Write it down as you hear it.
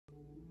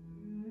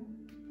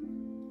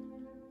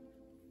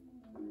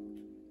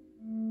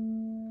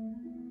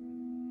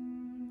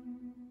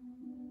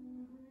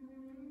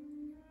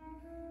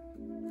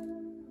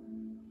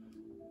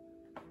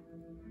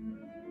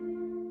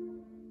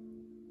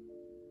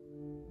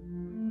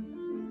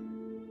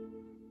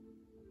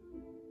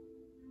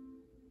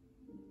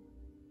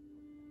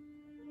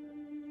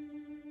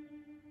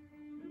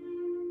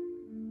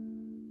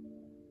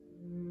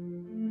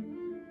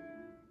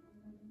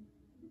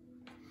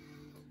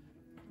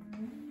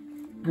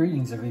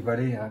Greetings,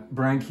 everybody.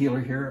 Brian Keeler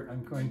here.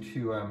 I'm going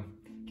to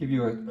give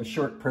you a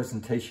short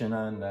presentation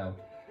on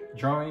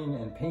drawing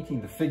and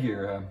painting the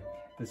figure.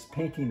 This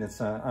painting that's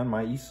on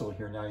my easel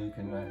here now, you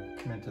can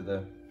come into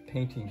the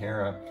painting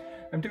here.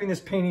 I'm doing this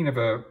painting of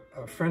a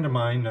friend of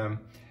mine,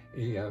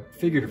 a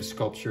figurative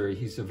sculpture.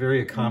 He's a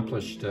very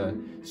accomplished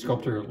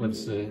sculptor,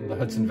 lives in the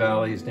Hudson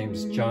Valley. His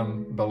name's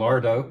John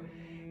Bellardo,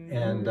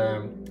 and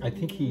I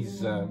think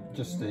he's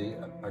just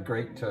a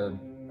great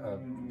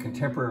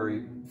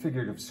contemporary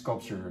figurative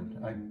sculpture.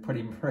 I put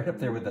him right up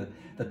there with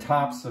the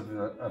tops of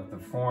the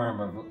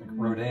form of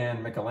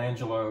Rodin,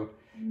 Michelangelo,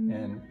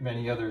 and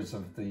many others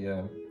of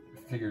the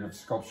figurative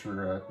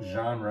sculpture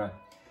genre.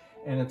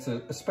 And it's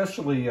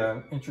especially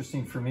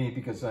interesting for me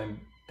because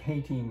I'm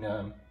painting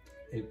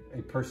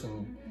a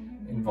person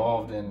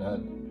involved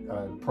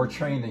in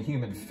portraying the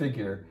human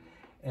figure.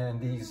 And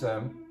these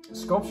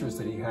sculptures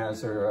that he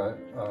has are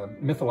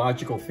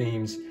mythological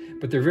themes,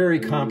 but they're very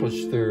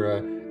accomplished.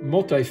 They're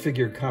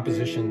multi-figure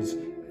compositions.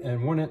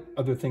 And one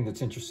other thing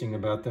that's interesting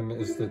about them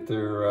is that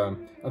they're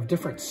of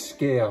different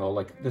scale.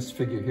 Like this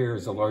figure here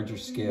is a larger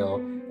scale,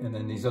 and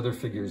then these other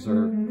figures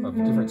are of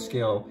a different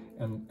scale,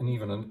 and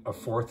even a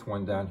fourth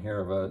one down here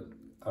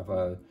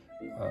of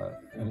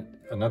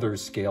another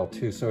scale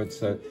too. So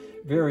it's a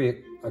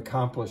very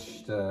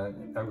accomplished,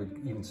 I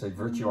would even say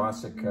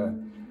virtuosic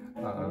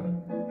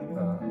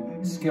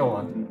skill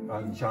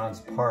on John's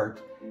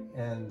part.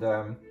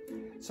 And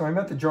so I'm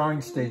at the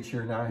drawing stage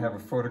here now. I have a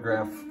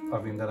photograph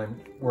of him that I'm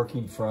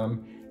working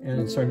from,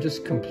 and so I'm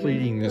just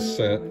completing this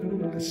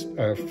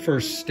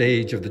first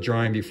stage of the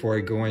drawing before I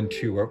go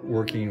into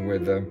working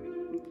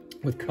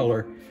with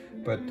color.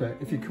 But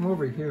if you come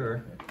over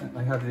here,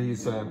 I have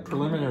these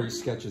preliminary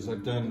sketches.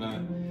 I've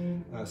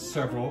done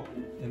several,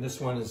 and this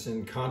one is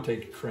in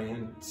Conte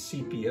crayon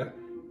sepia,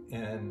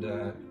 and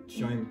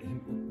showing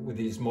him with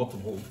these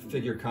multiple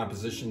figure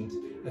compositions.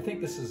 I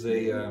think this is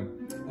a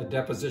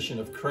deposition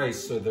of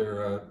Christ, so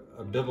they're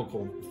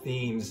biblical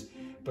themes,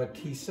 but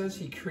he says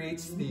he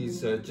creates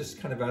these just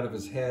kind of out of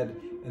his head,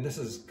 and this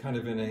is kind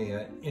of in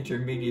a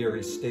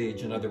intermediary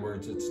stage. In other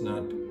words, it's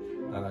not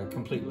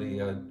completely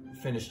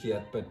finished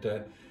yet,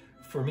 but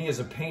for me as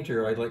a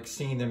painter, I like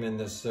seeing them in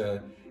this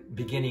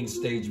beginning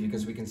stage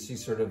because we can see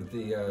sort of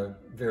the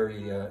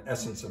very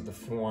essence of the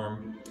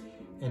form.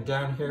 And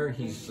down here,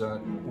 he's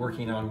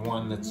working on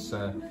one that's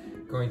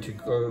going to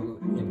go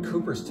in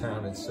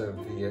Cooperstown. It's of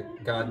the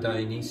god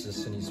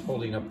Dionysus, and he's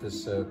holding up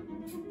this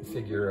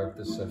figure of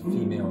this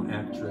female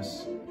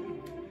actress.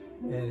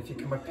 And if you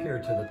come up here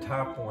to the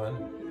top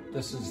one,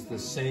 this is the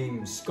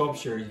same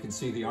sculpture. You can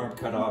see the arm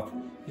cut off.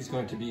 He's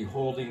going to be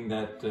holding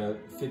that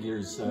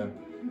figure's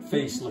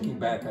face, looking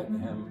back at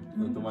him,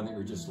 the one that we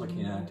were just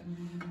looking at.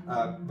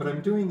 But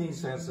I'm doing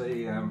these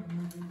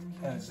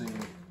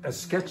as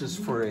sketches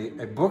for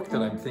a book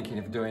that I'm thinking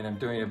of doing. I'm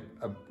doing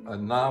a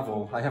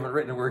novel. I haven't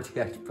written a word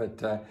yet,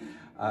 but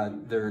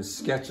there's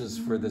sketches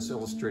for this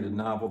illustrated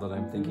novel that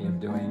I'm thinking of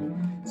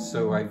doing.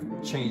 So I've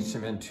changed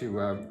him into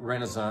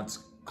Renaissance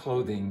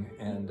clothing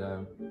and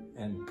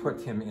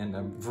put him in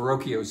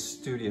Verrocchio's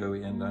studio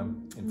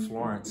in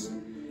Florence.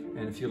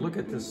 And if you look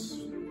at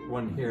this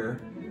one here,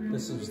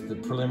 this is the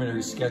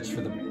preliminary sketch for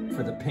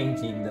the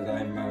painting that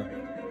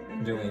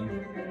I'm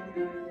doing.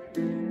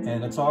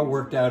 And it's all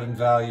worked out in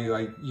value.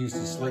 I used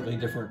a slightly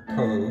different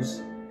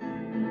pose,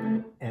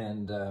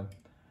 and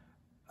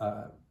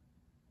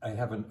I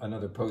have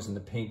another pose in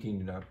the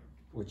painting,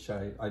 which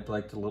I'd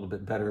liked a little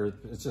bit better.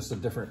 It's just a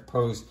different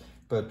pose.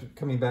 But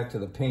coming back to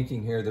the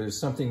painting here, there's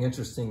something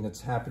interesting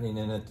that's happening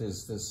in it.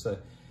 Is this?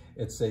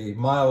 It's a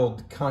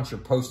mild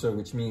contrapposto,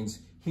 which means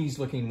he's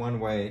looking one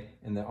way,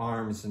 and the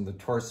arms and the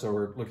torso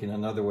are looking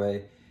another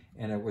way.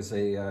 And it was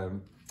a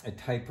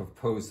type of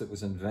pose that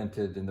was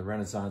invented in the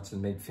Renaissance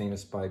and made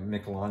famous by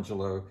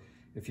Michelangelo.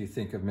 If you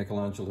think of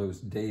Michelangelo's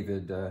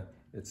David,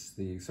 it's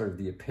the sort of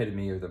the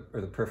epitome or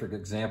the perfect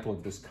example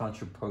of this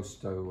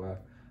contrapposto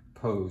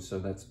pose. So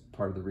that's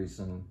part of the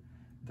reason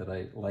that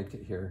I liked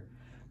it here.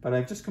 But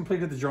I've just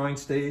completed the drawing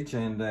stage,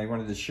 and I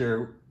wanted to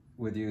share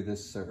with you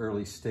this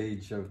early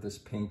stage of this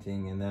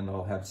painting, and then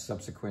I'll have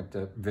subsequent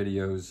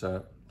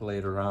videos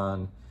later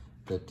on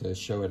that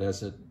show it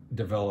as it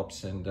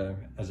develops and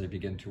as I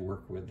begin to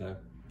work with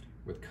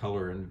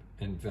color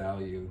and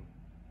value.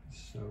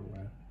 So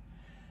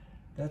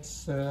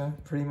that's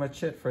pretty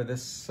much it for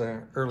this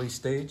early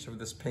stage of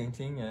this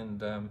painting,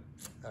 and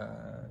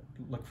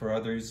look for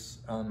others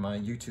on my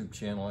YouTube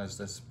channel as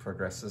this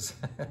progresses.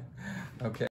 Okay.